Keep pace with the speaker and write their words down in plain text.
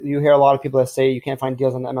You hear a lot of people that say you can't find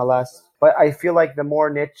deals on the MLS, but I feel like the more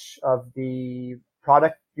niche of the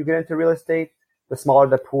product you get into real estate, the smaller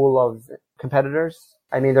the pool of competitors.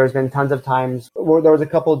 I mean, there's been tons of times where there was a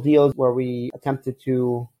couple of deals where we attempted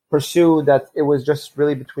to pursue that it was just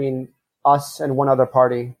really between us and one other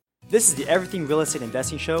party. This is the Everything Real Estate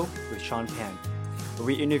Investing Show with Sean Pan, where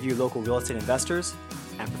we interview local real estate investors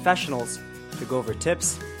and professionals to go over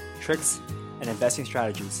tips, tricks, and investing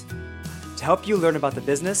strategies to help you learn about the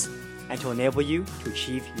business and to enable you to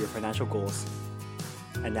achieve your financial goals.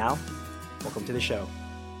 And now, welcome to the show.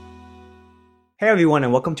 Hey everyone,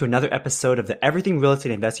 and welcome to another episode of the Everything Real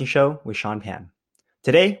Estate Investing Show with Sean Pan.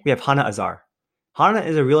 Today, we have Hana Azar. Hana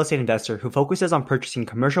is a real estate investor who focuses on purchasing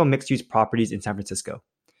commercial mixed-use properties in San Francisco.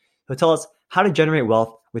 He'll tell us how to generate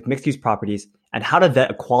wealth with mixed-use properties and how to vet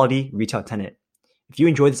a quality retail tenant. If you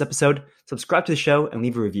enjoyed this episode, subscribe to the show and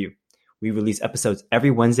leave a review. We release episodes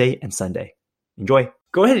every Wednesday and Sunday. Enjoy.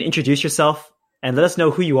 Go ahead and introduce yourself and let us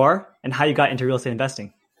know who you are and how you got into real estate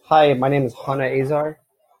investing. Hi, my name is Hana Azar.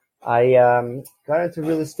 I got into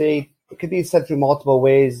real estate. It could be said through multiple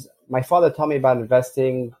ways. My father taught me about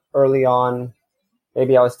investing early on.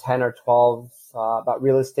 Maybe I was 10 or 12, about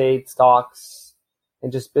real estate, stocks,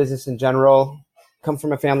 and just business in general. Come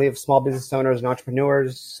from a family of small business owners and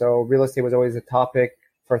entrepreneurs, so real estate was always a topic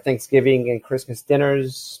for Thanksgiving and Christmas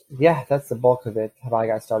dinners. Yeah, that's the bulk of it, how I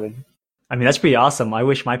got started. I mean, that's pretty awesome. I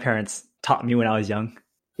wish my parents taught me when I was young.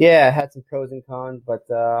 Yeah, it had some pros and cons, but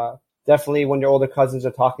definitely when your older cousins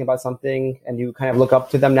are talking about something and you kind of look up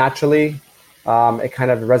to them naturally, it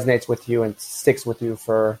kind of resonates with you and sticks with you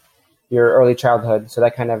for your early childhood. So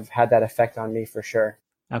that kind of had that effect on me for sure.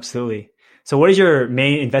 Absolutely. So what is your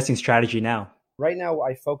main investing strategy now? Right now,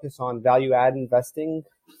 I focus on value-add investing,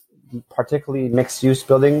 particularly mixed-use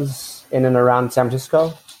buildings in and around San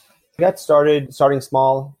Francisco. I got starting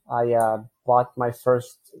small. I bought my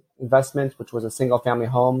first investment, which was a single-family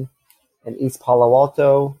home in East Palo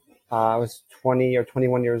Alto. I was 20 or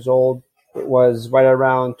 21 years old. It was right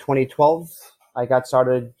around 2012. I got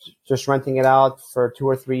started just renting it out for 2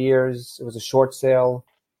 or 3 years. It was a short sale.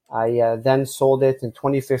 I then sold it in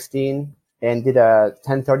 2015 and did a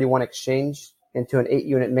 1031 exchange into an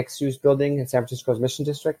 8-unit mixed-use building in San Francisco's Mission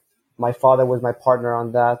District. My father was my partner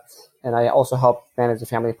on that, and I also helped manage the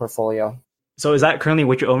family portfolio. So is that currently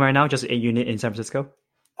what you own right now, just an 8-unit in San Francisco?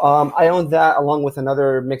 I own that along with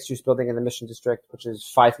another mixed-use building in the Mission District, which is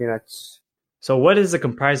 5 units. So what is it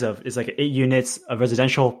comprised of? Is like 8 units of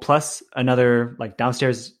residential plus another like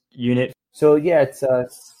downstairs unit? So yeah, it's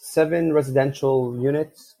 7 residential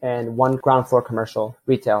units and 1 ground floor commercial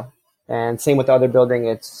retail. And same with the other building,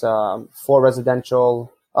 it's 4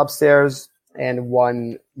 residential upstairs and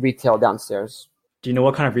 1 retail downstairs. Do you know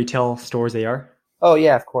what kind of retail stores they are? Oh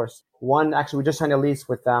yeah, of course. One, actually, we just signed a lease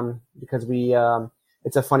with them because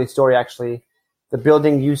it's a funny story actually. The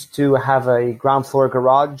building used to have a ground floor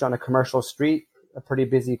garage on a commercial street, a pretty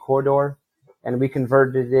busy corridor, and we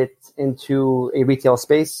converted it into a retail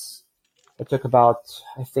space. It took about,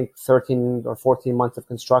 I think, 13 or 14 months of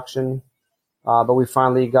construction. But we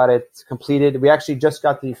finally got it completed. We actually just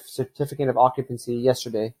got the certificate of occupancy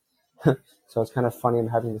yesterday. So it's kind of funny I'm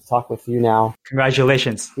having to talk with you now.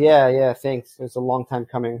 Congratulations. Yeah, thanks. It was a long time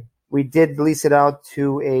coming. We did lease it out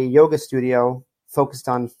to a yoga studio focused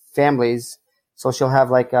on families. So she'll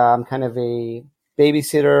have like kind of a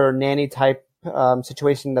babysitter or nanny type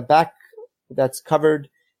situation in the back that's covered.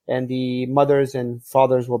 And the mothers and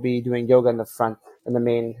fathers will be doing yoga in the front in the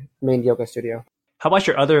main yoga studio. How about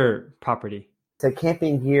your other property? The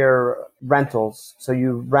camping gear rentals. So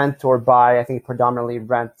you rent or buy, I think predominantly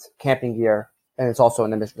rent camping gear, and it's also in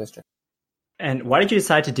the Mission District. And why did you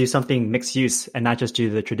decide to do something mixed use and not just do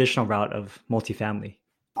the traditional route of multifamily?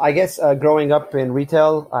 I guess growing up in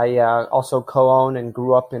retail, I also co-own and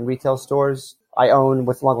grew up in retail stores. I own,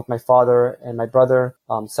 along with my father and my brother,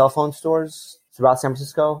 cell phone stores throughout San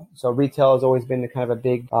Francisco. So retail has always been kind of a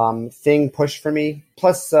big push for me.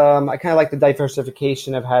 Plus, I kind of like the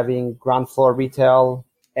diversification of having ground floor retail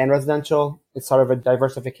and residential. It's sort of a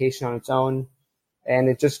diversification on its own. And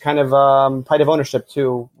it's just kind of pride of ownership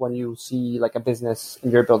too when you see like a business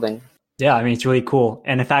in your building. Yeah, I mean, it's really cool.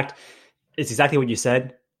 And in fact, it's exactly what you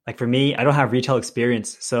said. Like for me, I don't have retail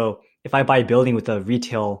experience. So if I buy a building with a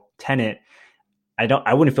retail tenant,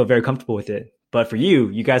 I wouldn't feel very comfortable with it. But for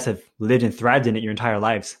you guys have lived and thrived in it your entire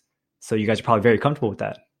lives. So you guys are probably very comfortable with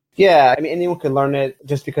that. Yeah, I mean, anyone can learn it.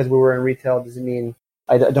 Just because we were in retail doesn't mean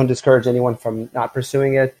I don't discourage anyone from not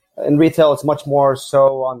pursuing it. In retail, it's much more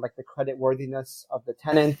so on like the credit worthiness of the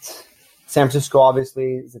tenant. San Francisco,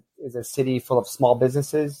 obviously, is a city full of small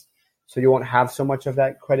businesses. So you won't have so much of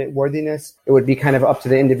that credit worthiness. It would be kind of up to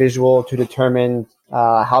the individual to determine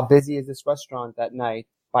how busy is this restaurant that night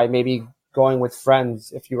by maybe going with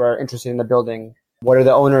friends if you are interested in the building. What are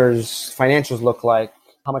the owners' financials look like?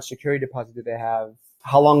 How much security deposit do they have?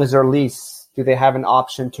 How long is their lease? Do they have an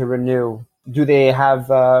option to renew? Do they have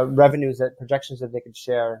revenues, projections that they could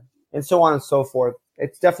share? And so on and so forth.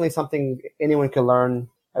 It's definitely something anyone can learn.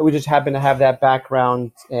 We just happen to have that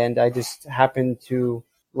background, and I just happen to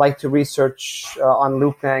like to research on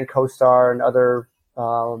LoopNet, CoStar, and other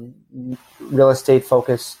real estate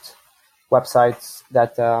focused websites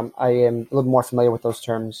that I am a little more familiar with those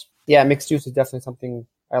terms. Yeah, mixed use is definitely something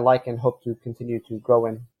I like and hope to continue to grow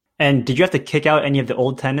in. And did you have to kick out any of the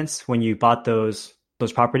old tenants when you bought those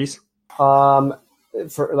properties? For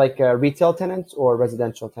like retail tenants or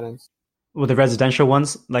residential tenants? Well, the residential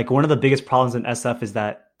ones, like one of the biggest problems in SF is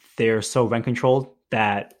that they're so rent controlled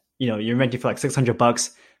that, you're renting for like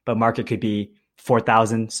 $600, but market could be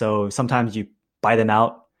 4,000. So sometimes you buy them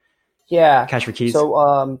out. Yeah. Cash for keys.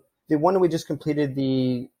 So the one we just completed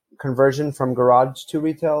the conversion from garage to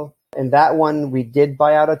retail, and that one we did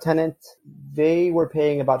buy out a tenant. They were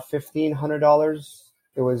paying about $1,500.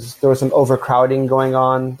 There was some overcrowding going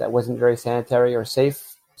on that wasn't very sanitary or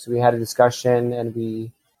safe. So we had a discussion and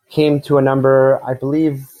we came to a number. I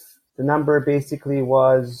believe the number basically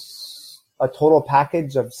was a total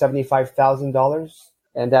package of $75,000.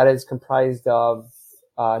 And that is comprised of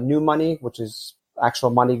new money, which is actual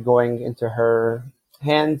money going into her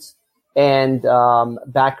hands, and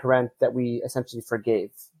back rent that we essentially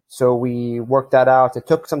forgave. So we worked that out. It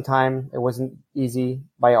took some time. It wasn't easy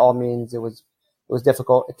by all means. It was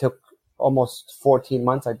difficult. It took almost 14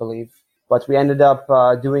 months, I believe. But we ended up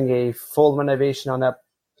doing a full renovation on that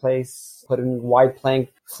place, put in wide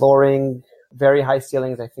plank flooring, very high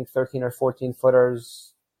ceilings, I think 13 or 14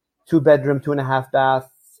 footers, 2-bedroom, 2.5 bath,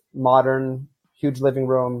 modern, huge living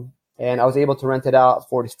room. And I was able to rent it out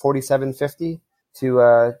for $47.50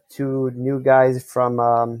 to two new guys from,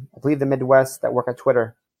 I believe, the Midwest that work at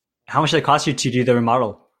Twitter. How much did it cost you to do the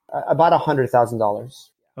remodel? About $100,000.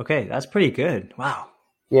 Okay, that's pretty good. Wow.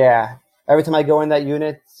 Yeah. Every time I go in that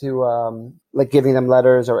unit to like giving them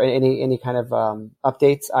letters or any kind of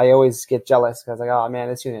updates, I always get jealous because like, oh man,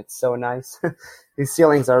 this unit's so nice. These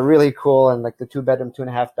ceilings are really cool, and like the 2-bedroom,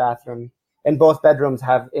 2.5 bathroom, and both bedrooms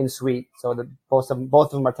have in suite, so both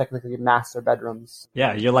of them are technically master bedrooms.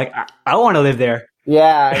 Yeah, you're like, I want to live there.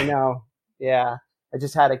 Yeah, I know. Yeah, I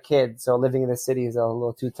just had a kid, so living in the city is a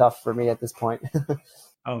little too tough for me at this point.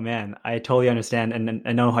 Oh man, I totally understand and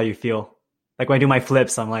I know how you feel. Like when I do my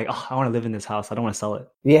flips, I'm like, oh, I want to live in this house. I don't want to sell it.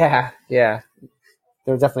 Yeah.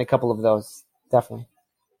 There's definitely a couple of those. Definitely.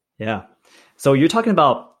 Yeah. So you're talking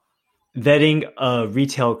about vetting a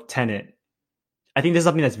retail tenant. I think this is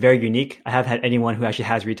something that's very unique. I haven't had anyone who actually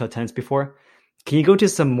has retail tenants before. Can you go to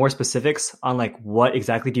some more specifics on like what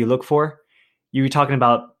exactly do you look for? You were talking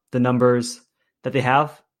about the numbers that they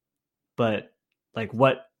have, but like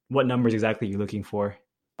what numbers exactly are you looking for?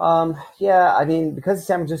 Yeah, I mean, because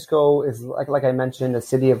San Francisco is like I mentioned, a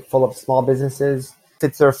city full of small businesses. If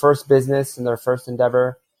it's their first business and their first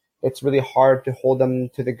endeavor, it's really hard to hold them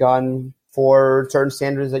to the gun for certain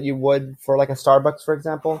standards that you would for like a Starbucks, for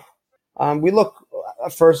example. We look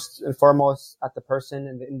first and foremost at the person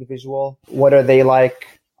and the individual. What are they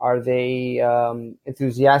like? Are they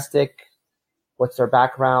enthusiastic? What's their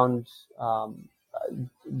background?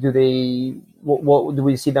 Do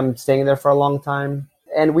we see them staying there for a long time?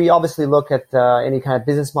 And we obviously look at any kind of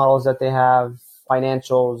business models that they have,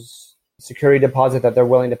 financials, security deposit that they're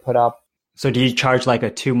willing to put up. So do you charge like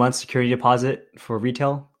a 2-month security deposit for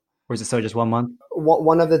retail? Or is it still just 1 month?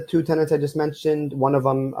 One of the two tenants I just mentioned, one of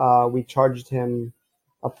them, we charged him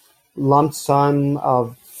a lump sum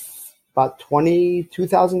of about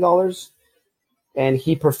 $22,000. And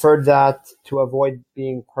he preferred that to avoid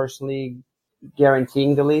being personally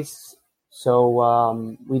guaranteeing the lease.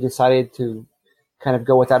 So we decided to kind of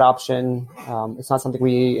go with that option. It's not something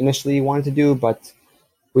we initially wanted to do, but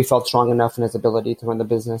we felt strong enough in his ability to run the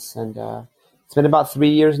business. And it's been about 3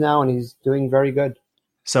 years now, and he's doing very good.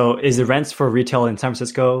 So is the rents for retail in San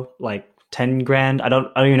Francisco like 10 grand? I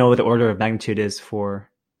don't even know what the order of magnitude is for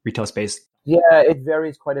retail space. Yeah, it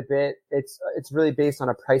varies quite a bit. It's really based on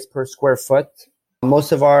a price per square foot.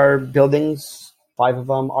 Most of our buildings, 5 of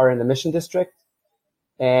them, are in the Mission District.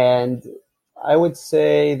 And I would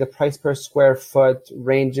say the price per square foot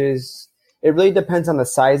ranges. It really depends on the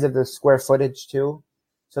size of the square footage too.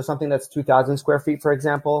 So something that's 2,000 square feet, for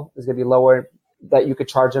example, is going to be lower that you could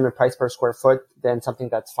charge them in price per square foot than something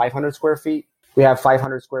that's 500 square feet. We have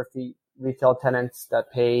 500 square feet retail tenants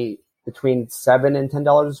that pay between $7 and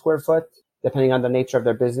 $10 a square foot. depending on the nature of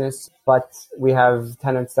their business. But we have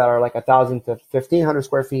tenants that are like 1,000 to 1,500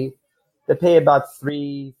 square feet. They pay about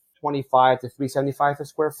 $325 to $375 a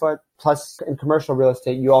square foot. Plus, in commercial real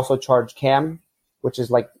estate, you also charge CAM, which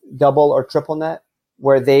is like double or triple net,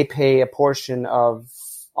 where they pay a portion of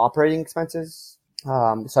operating expenses,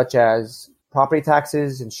 such as property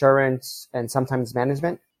taxes, insurance, and sometimes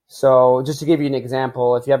management. So just to give you an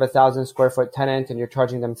example, if you have 1,000 square foot tenant and you're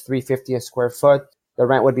charging them $350 a square foot, the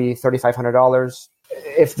rent would be $3,500.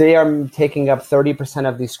 If they are taking up 30%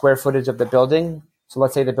 of the square footage of the building, so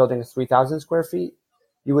let's say the building is 3,000 square feet,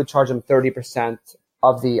 you would charge them 30%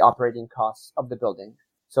 of the operating costs of the building.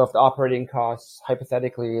 So if the operating cost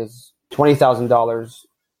hypothetically is $20,000,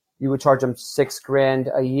 you would charge them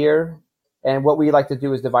 $6,000 a year. And what we like to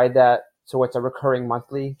do is divide that so it's a recurring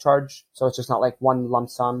monthly charge. So it's just not like one lump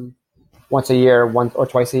sum once a year, once or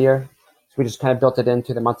twice a year. So we just kind of built it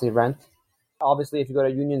into the monthly rent. Obviously, if you go to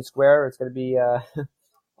Union Square, it's going to be $100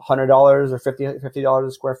 or $50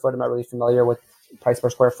 a square foot. I'm not really familiar with price per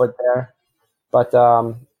square foot there. But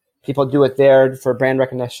people do it there for brand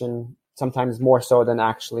recognition, sometimes more so than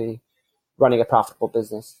actually running a profitable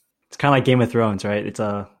business. It's kind of like Game of Thrones, right? It's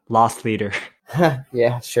a lost leader.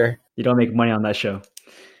 Yeah, sure. You don't make money on that show.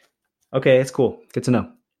 Okay, it's cool. Good to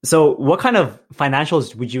know. So what kind of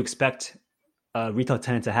financials would you expect a retail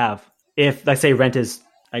tenant to have? If, let's say, rent is,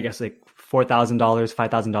 I guess, like $4,000,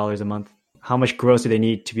 $5,000 a month, how much gross do they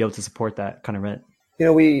need to be able to support that kind of rent? You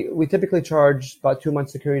know, we typically charge about 2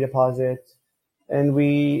 months security deposit, and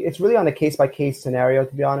it's really on a case-by-case scenario,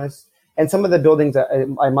 to be honest. And some of the buildings,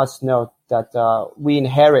 I must note that we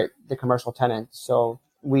inherit the commercial tenants, so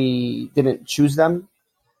we didn't choose them.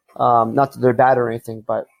 Not that they're bad or anything,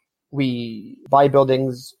 but we buy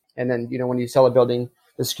buildings, and then, you know, when you sell a building,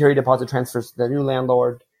 the security deposit transfers to the new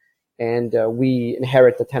landlord, and we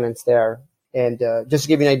inherit the tenants there. And just to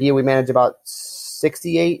give you an idea, we manage about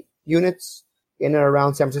 68 units in and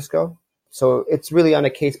around San Francisco. So it's really on a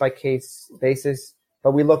case-by-case basis,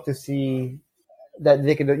 but we look to see that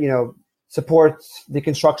they could, you know, support the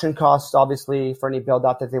construction costs, obviously, for any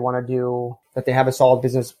build-out that they want to do, that they have a solid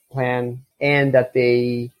business plan, and that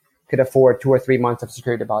they could afford 2 or 3 months of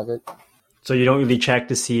security deposit. So you don't really check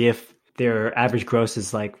to see if their average gross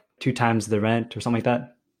is like 2 times the rent or something like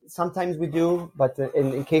that? Sometimes we do, but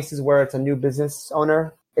in cases where it's a new business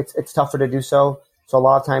owner, it's tougher to do so. So a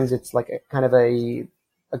lot of times it's like a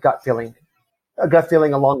gut feeling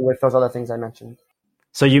along with those other things I mentioned.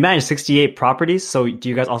 So you manage 68 properties. So do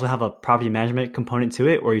you guys also have a property management component to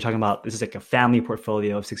it? Or are you talking about this is like a family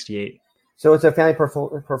portfolio of 68? So it's a family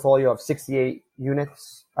portfolio of 68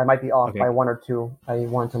 units. I might be off by 1 or 2. I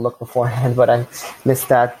wanted to look beforehand, but I missed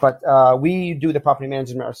that. But we do the property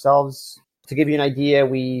management ourselves. To give you an idea,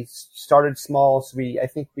 we started small. So I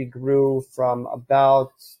think we grew from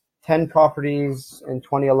about 10 properties in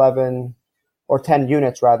 2011, or 10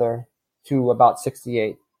 units rather, to about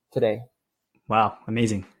 68 today. Wow,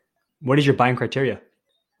 amazing. What is your buying criteria?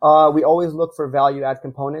 We always look for value add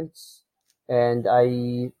components. And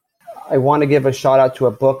I want to give a shout out to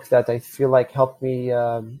a book that I feel like helped me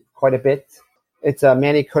quite a bit. It's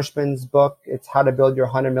Manny Cushman's book. It's How to Build Your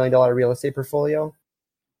 $100 Million Real Estate Portfolio.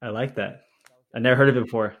 I like that. I never heard of it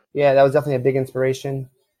before. Yeah, that was definitely a big inspiration.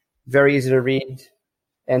 Very easy to read.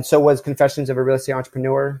 And so was Confessions of a Real Estate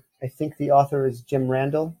Entrepreneur. I think the author is Jim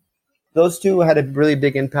Randall. Those two had a really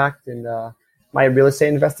big impact in my real estate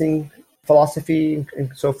investing philosophy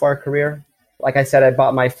and so far career. Like I said, I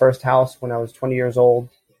bought my first house when I was 20 years old.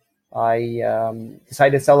 I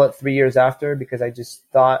decided to sell it 3 years after because I just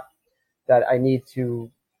thought that I need to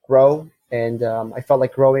grow. And I felt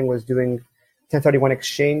like growing was doing 1031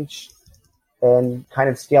 exchange and kind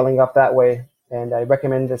of scaling up that way. And I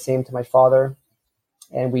recommended the same to my father.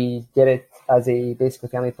 And we did it as a basically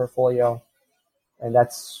family portfolio. And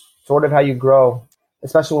that's sort of how you grow,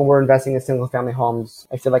 especially when we're investing in single family homes.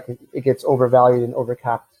 I feel like it gets overvalued and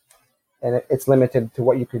overcapped, and it's limited to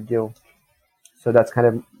what you could do. So that's kind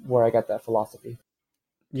of where I got that philosophy.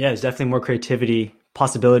 Yeah, there's definitely more creativity,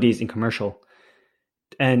 possibilities in commercial.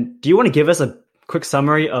 And do you want to give us a quick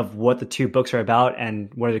summary of what the 2 books are about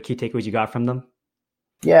and what are the key takeaways you got from them?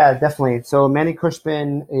 Yeah, definitely. So Manny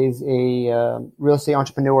Cushman is a real estate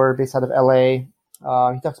entrepreneur based out of LA.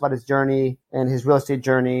 He talks about his journey and his real estate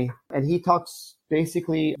journey. And he talks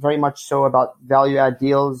basically very much so about value add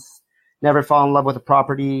deals, never fall in love with a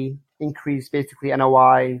property, increase basically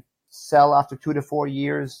NOI, sell after 2 to 4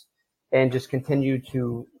 years, and just continue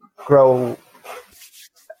to grow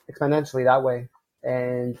exponentially that way.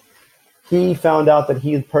 And he found out that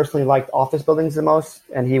he personally liked office buildings the most,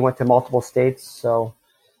 and he went to multiple states. So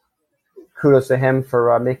kudos to him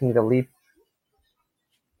for making the leap.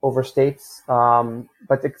 overstates.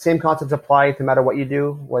 But the same concepts apply no matter what you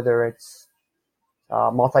do, whether it's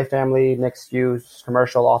multifamily, mixed use,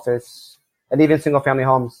 commercial, office, and even single family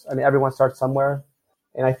homes. I mean, everyone starts somewhere.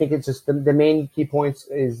 And I think it's just the main key points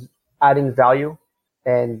is adding value.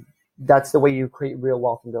 And that's the way you create real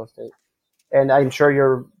wealth in real estate. And I'm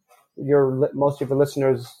sure most of your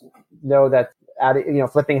listeners know that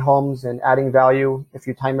flipping homes and adding value, if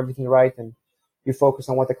you time everything right and you focus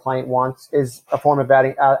on what the client wants, is a form of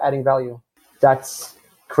adding value. That's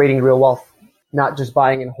creating real wealth, not just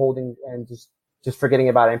buying and holding and just forgetting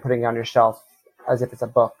about it and putting it on your shelf as if it's a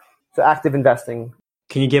book. So active investing.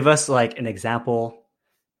 Can you give us like an example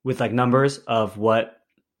with like numbers of what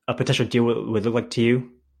a potential deal would look like to you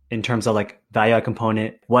in terms of like value add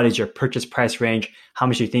component? What is your purchase price range? How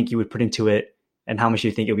much do you think you would put into it? And how much do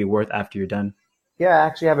you think it'll be worth after you're done? Yeah, I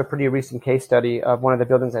actually have a pretty recent case study of one of the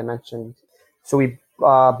buildings I mentioned. So we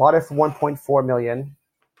bought it for $1.4 million.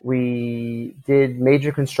 We did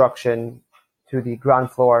major construction to the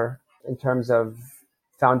ground floor in terms of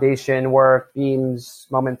foundation work, beams,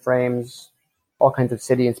 moment frames, all kinds of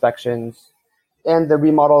city inspections, and the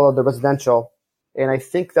remodel of the residential. And I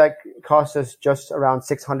think that cost us just around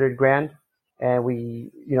 $600,000. And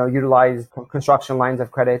we, utilized construction lines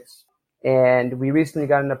of credits. And we recently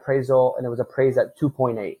got an appraisal, and it was appraised at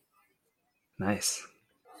 2.8. Nice.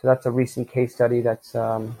 So that's a recent case study that's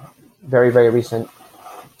very, very recent.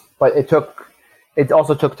 But it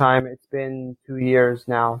also took time. It's been 2 years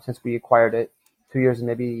now since we acquired it. 2 years and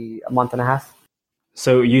maybe a month and a half.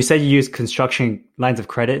 So you said you used construction lines of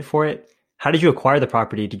credit for it. How did you acquire the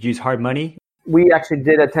property? Did you use hard money? We actually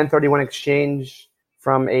did a 1031 exchange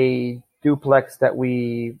from a duplex that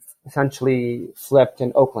we essentially flipped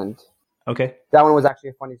in Oakland. Okay. That one was actually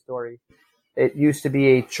a funny story. It used to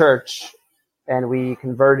be a church, and we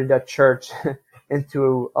converted that church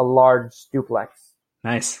into a large duplex.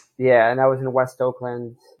 Nice. Yeah, and that was in West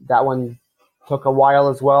Oakland. That one took a while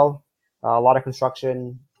as well. A lot of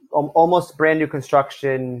construction, almost brand new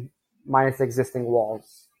construction minus existing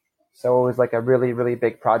walls. So it was like a really, really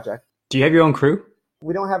big project. Do you have your own crew?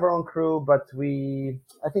 We don't have our own crew, but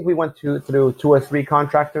I think we went through 2 or 3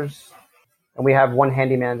 contractors. And we have one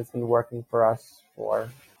handyman that's been working for us for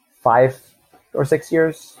 5 or 6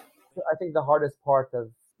 years. I think the hardest part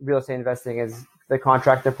of real estate investing is the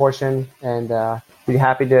contractor portion. And we'd be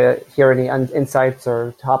happy to hear any insights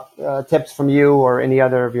or top tips from you or any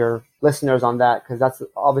other of your listeners on that, because that's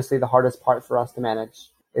obviously the hardest part for us to manage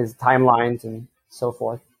is timelines and so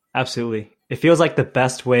forth. Absolutely. It feels like the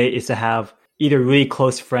best way is to have either a really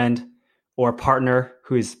close friend or a partner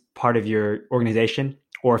who is part of your organization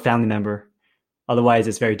or a family member. Otherwise,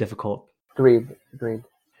 it's very difficult. Agreed.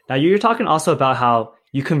 Now, you're talking also about how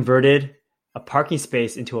you converted a parking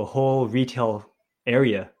space into a whole retail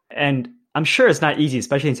area. And I'm sure it's not easy,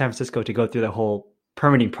 especially in San Francisco, to go through the whole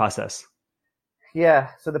permitting process. Yeah,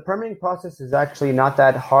 so the permitting process is actually not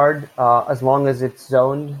that hard as long as it's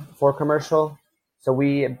zoned for commercial. So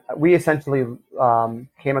we essentially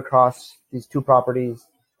came across these 2 properties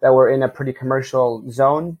that were in a pretty commercial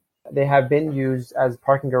zone. They have been used as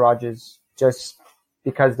parking garages just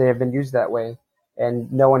because they have been used that way,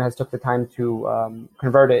 and no one has took the time to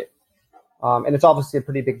convert it. And it's obviously a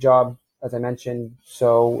pretty big job, as I mentioned.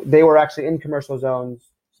 So they were actually in commercial zones.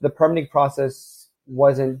 So the permitting process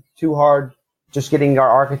wasn't too hard, just getting our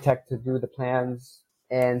architect to do the plans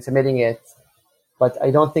and submitting it. But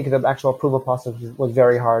I don't think the actual approval process was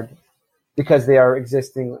very hard because they are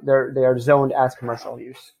zoned as commercial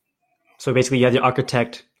use. So basically you have the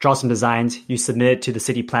architect draw some designs, you submit it to the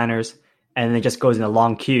city planners, and then it just goes in a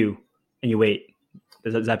long queue and you wait.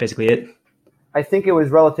 Is that basically it? I think it was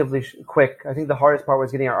relatively quick. I think the hardest part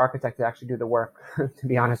was getting our architect to actually do the work, to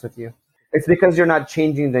be honest with you. It's because you're not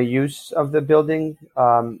changing the use of the building.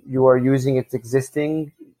 You are using its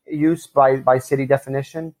existing use by city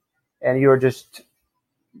definition, and you're just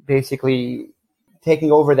basically taking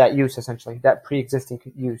over that use, essentially, that pre-existing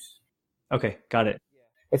use. Okay, got it.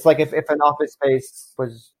 It's like if an office space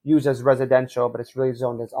was used as residential, but it's really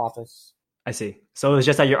zoned as office. I see. So it was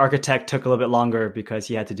just that your architect took a little bit longer because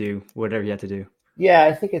he had to do whatever he had to do. Yeah,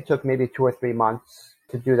 I think it took maybe 2 or 3 months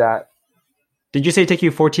to do that. Did you say it took you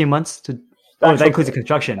 14 months to? Oh, that includes the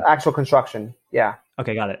construction. Actual construction, yeah.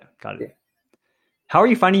 Okay, got it. Yeah. How are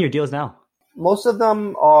you finding your deals now? Most of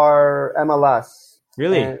them are MLS.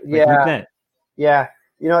 Really? Yeah. Yeah.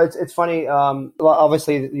 It's funny.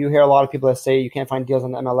 Obviously, you hear a lot of people that say you can't find deals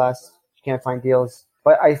on the MLS. You can't find deals.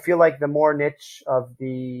 But I feel like the more niche of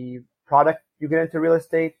the product you get into real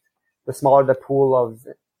estate, the smaller the pool of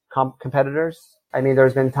competitors. I mean,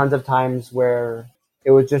 there's been tons of times where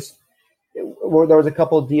it there was a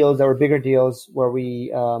couple of deals that were bigger deals where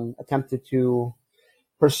we attempted to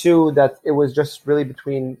pursue that. It was just really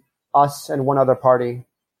between us and one other party,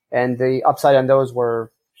 and the upside on those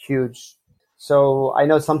were huge. So I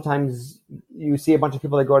know sometimes you see a bunch of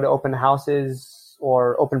people that go to open houses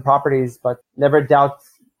or open properties, but never doubt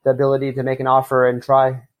the ability to make an offer and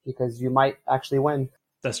try, because you might actually win.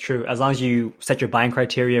 That's true. As long as you set your buying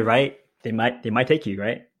criteria right, they might take you,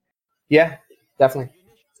 right? Yeah, definitely.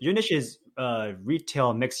 Your niche is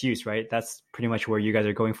retail mixed use, right? That's pretty much where you guys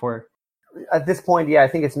are going for. At this point, yeah, I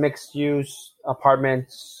think it's mixed use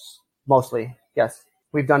apartments mostly. Yes,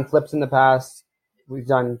 we've done flips in the past. We've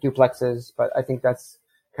done duplexes, but I think that's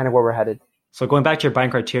kind of where we're headed. So going back to your buying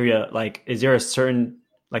criteria, like, is there a certain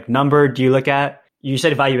like number do you look at? You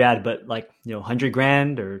said value add, but like, 100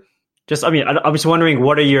 grand or just, I'm just wondering,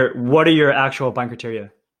 what are your actual buying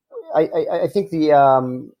criteria? I think the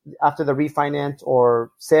after the refinance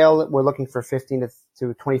or sale, we're looking for 15 to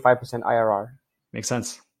 25% IRR. Makes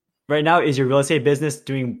sense. Right now, is your real estate business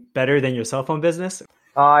doing better than your cell phone business?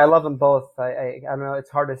 I love them both. I don't know. It's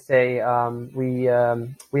hard to say. We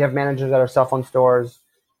have managers at our cell phone stores.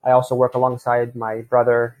 I also work alongside my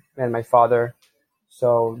brother and my father.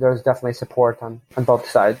 So there's definitely support on both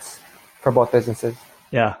sides for both businesses.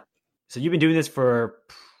 Yeah. So you've been doing this for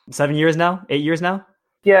 7 years now? 8 years now?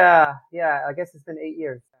 Yeah. I guess it's been 8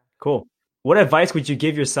 years. Cool. What advice would you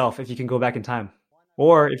give yourself if you can go back in time?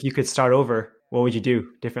 Or if you could start over, what would you do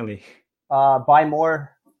differently? Buy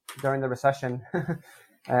more during the recession.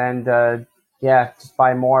 And just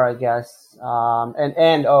buy more, I guess.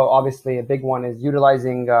 And obviously a big one is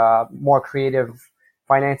utilizing more creative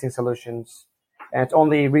financing solutions. And it's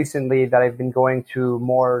only recently that I've been going to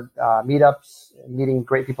more meetups, meeting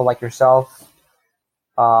great people like yourself,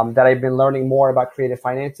 that I've been learning more about creative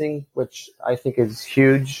financing, which I think is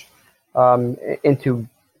huge, into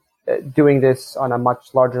doing this on a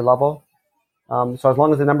much larger level. So as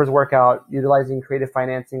long as the numbers work out, utilizing creative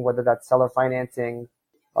financing, whether that's seller financing,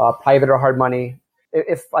 private or hard money,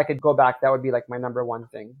 if I could go back, that would be like my number one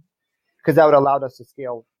thing, because that would allow us to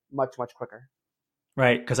scale much, much quicker.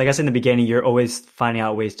 Right. Because I guess in the beginning, you're always finding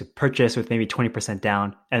out ways to purchase with maybe 20%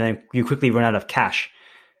 down, and then you quickly run out of cash.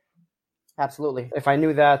 Absolutely. If I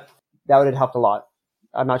knew that, that would have helped a lot.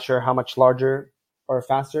 I'm not sure how much larger or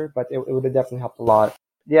faster, but it would have definitely helped a lot.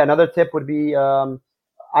 Yeah, another tip would be, I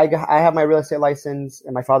have my real estate license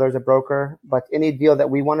and my father is a broker, but any deal that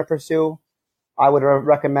we want to pursue, I would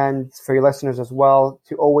recommend for your listeners as well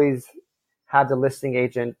to always have the listing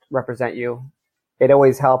agent represent you. It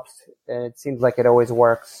always helps, and it seems like it always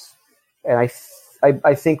works. And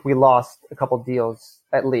I think we lost a couple deals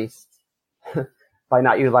at least by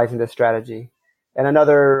not utilizing this strategy. And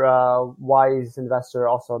another wise investor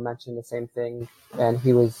also mentioned the same thing, and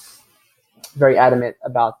he was very adamant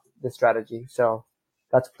about this strategy. So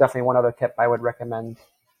that's definitely one other tip I would recommend.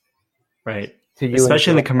 Right. To you,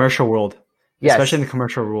 especially in the commercial world. Yes. Especially in the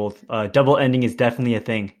commercial world, double ending is definitely a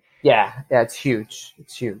thing. Yeah, it's huge.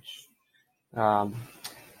 It's huge. Another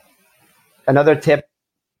tip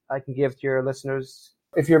I can give to your listeners: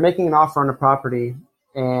 if you're making an offer on a property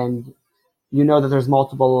and you know that there's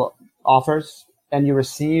multiple offers, and you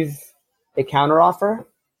receive a counteroffer,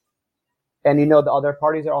 and you know the other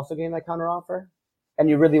parties are also getting that counteroffer,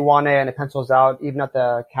 and you really want it and it pencils out even at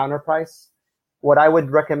the counter price, what I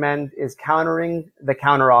would recommend is countering the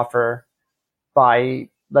counteroffer by,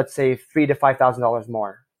 let's say, $3,000 to $5,000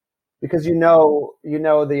 more, because you know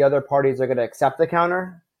the other parties are going to accept the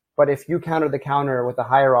counter. But if you counter the counter with a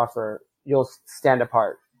higher offer, you'll stand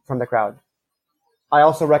apart from the crowd. I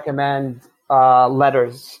also recommend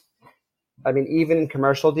letters. I mean, even in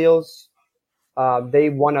commercial deals, they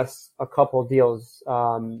won us a couple deals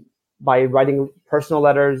by writing personal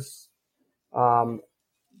letters,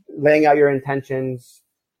 laying out your intentions,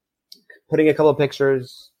 putting a couple of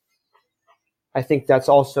pictures. I think that's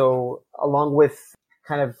also, along with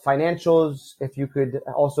kind of financials, if you could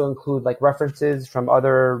also include like references from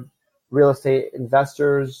other real estate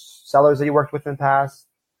investors, sellers that you worked with in the past,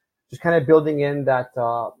 just kind of building in that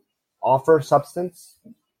offer substance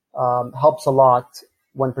helps a lot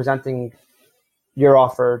when presenting your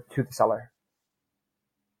offer to the seller.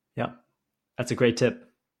 Yeah, that's a great tip.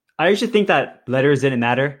 I used to think that letters didn't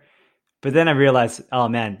matter, but then I realized, oh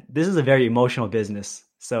man, this is a very emotional business.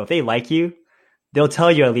 So if they like you, they'll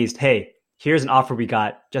tell you at least, hey, here's an offer we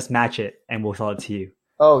got, just match it and we'll sell it to you.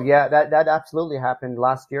 Oh yeah, that absolutely happened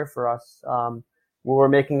last year for us. We were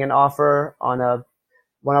making an offer on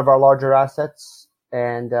one of our larger assets,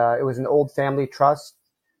 and it was an old family trust,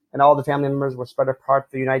 and all the family members were spread apart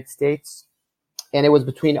the United States, and it was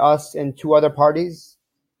between us and two other parties.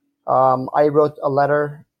 I wrote a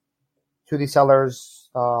letter to the sellers,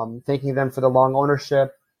 thanking them for the long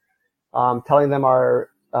ownership, telling them our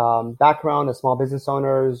background as small business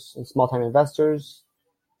owners and small-time investors.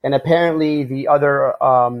 And apparently the other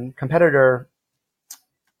competitor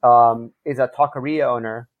is a taqueria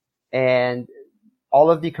owner, and all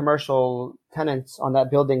of the commercial tenants on that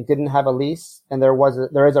building didn't have a lease, and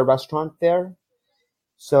there is a restaurant there.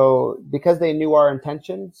 So because they knew our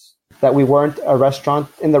intentions, that we weren't a restaurant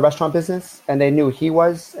in the restaurant business, and they knew he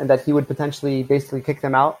was, and that he would potentially basically kick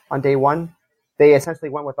them out on day one, they essentially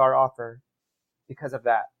went with our offer because of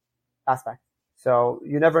that aspect. So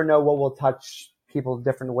you never know what will touch people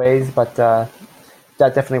different ways, but that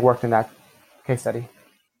definitely worked in that case study.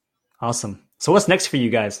 Awesome. So what's next for you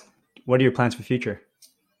guys? What are your plans for the future?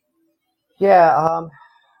 Yeah,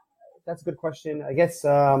 that's a good question. I guess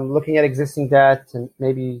looking at existing debt and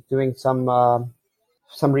maybe doing some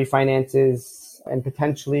refinances and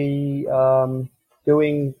potentially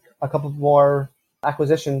doing a couple more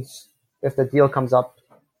acquisitions if the deal comes up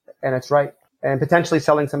and it's right, and potentially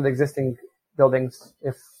selling some of the existing buildings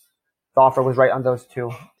if the offer was right on those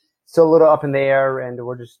two. Still a little up in the air, and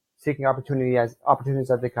we're just seeking opportunities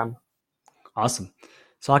as they come. Awesome.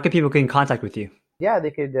 So how can people get in contact with you? Yeah,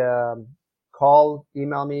 they could call,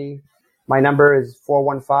 email me. My number is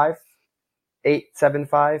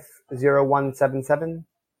 415-875-0177,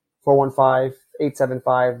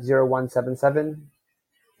 415-875-0177.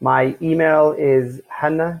 My email is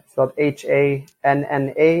Hanna, spelled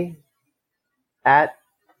Hanna, at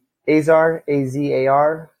Azar,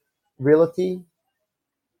 Azar, Realty,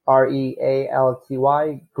 Realty,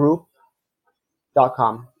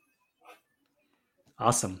 group.com.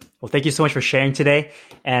 Awesome. Well, thank you so much for sharing today,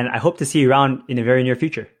 and I hope to see you around in the very near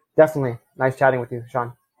future. Definitely. Nice chatting with you,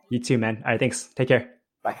 Sean. You too, man. All right, thanks. Take care.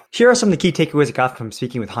 Bye. Here are some of the key takeaways I got from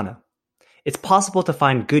speaking with Hanna. It's possible to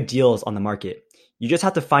find good deals on the market. You just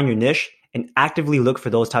have to find your niche and actively look for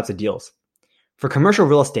those types of deals. For commercial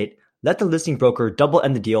real estate, let the listing broker double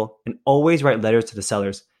end the deal and always write letters to the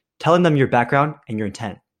sellers, telling them your background and your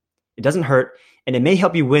intent. It doesn't hurt, and it may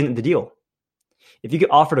help you win the deal. If you get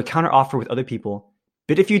offered a counter offer with other people,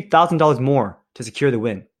 bid a few $1,000s more to secure the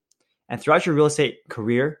win. And throughout your real estate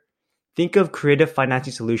career, think of creative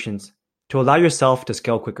financing solutions to allow yourself to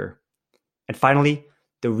scale quicker. And finally,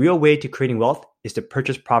 the real way to creating wealth is to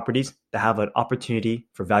purchase properties that have an opportunity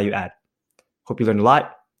for value add. Hope you learned a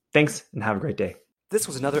lot. Thanks, and have a great day. This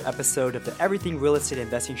was another episode of the Everything Real Estate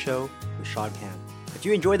Investing Show with Sean Pan. If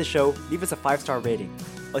you enjoyed the show, leave us a 5-star rating.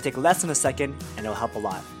 It'll take less than a second, and it'll help a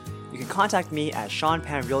lot. You can contact me at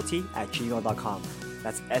seanpanrealty@gmail.com.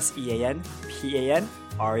 That's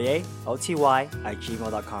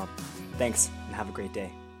SeanPanRealty@gmail.com. Thanks, and have a great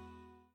day.